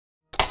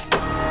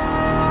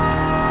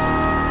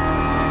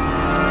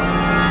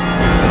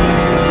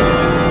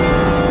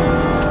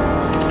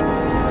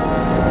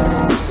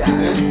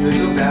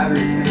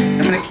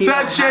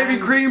shaving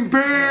cream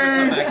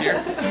beans. Back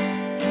here.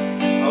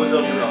 I was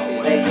over the wrong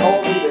way. They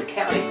told me the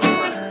county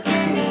coroner.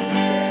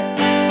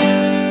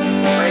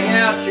 Bring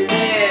out your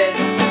dead.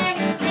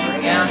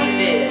 Bring out your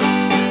dead.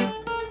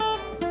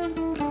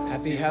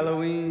 Happy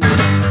Halloween.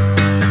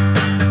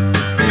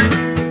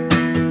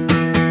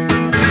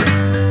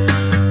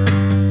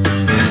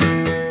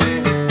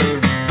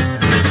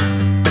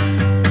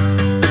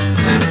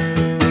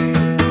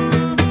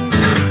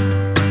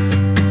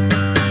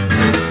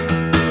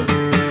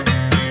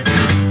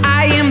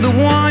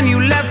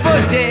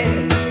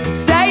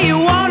 Say you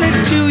wanted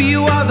to,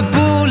 you are the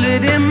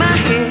bullet in my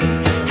head.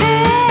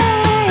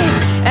 Hey,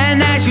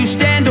 and as you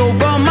stand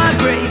over my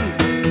grave,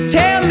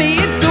 tell me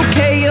it's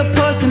okay, your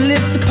pursing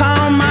lips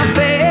upon my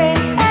face.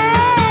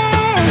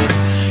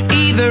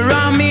 Either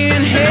I'm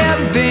in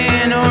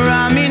heaven or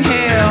I'm in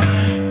hell.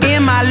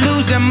 Am I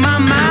losing my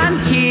mind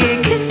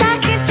here? 'Cause I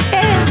can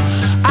tell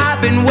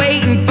I've been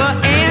waiting for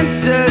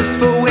answers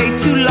for way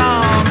too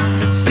long.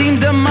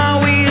 Seems I'm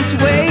always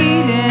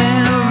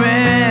waiting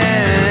around.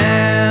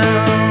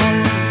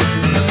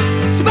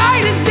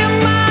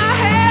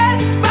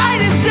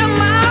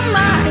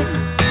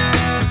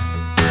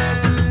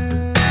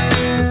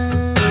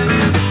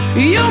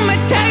 You may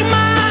take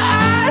my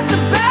eyes,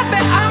 but baby,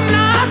 I'm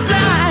not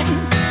blind.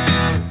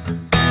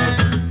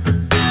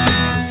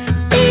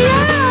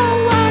 Your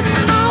work's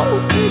out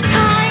in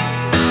time.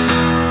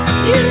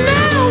 You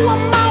know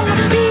I'm gonna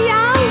be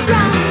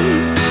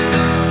alright.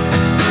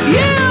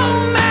 You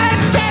may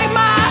take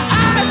my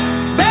eyes,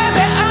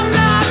 baby, I'm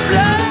not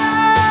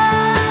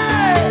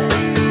blind.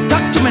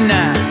 Talk to me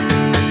now.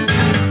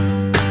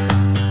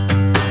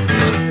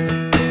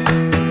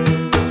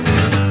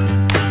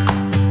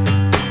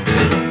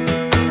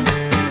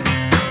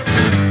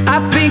 I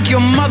think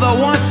your mother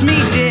wants me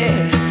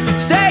dead.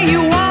 Say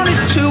you wanted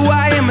to,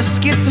 I am a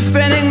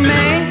schizophrenic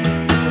man.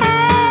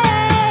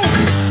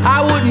 I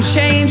wouldn't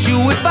change you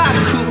if I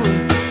could.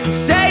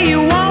 Say you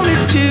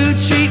wanted to,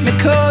 treat me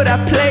cold, I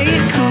play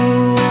it cool.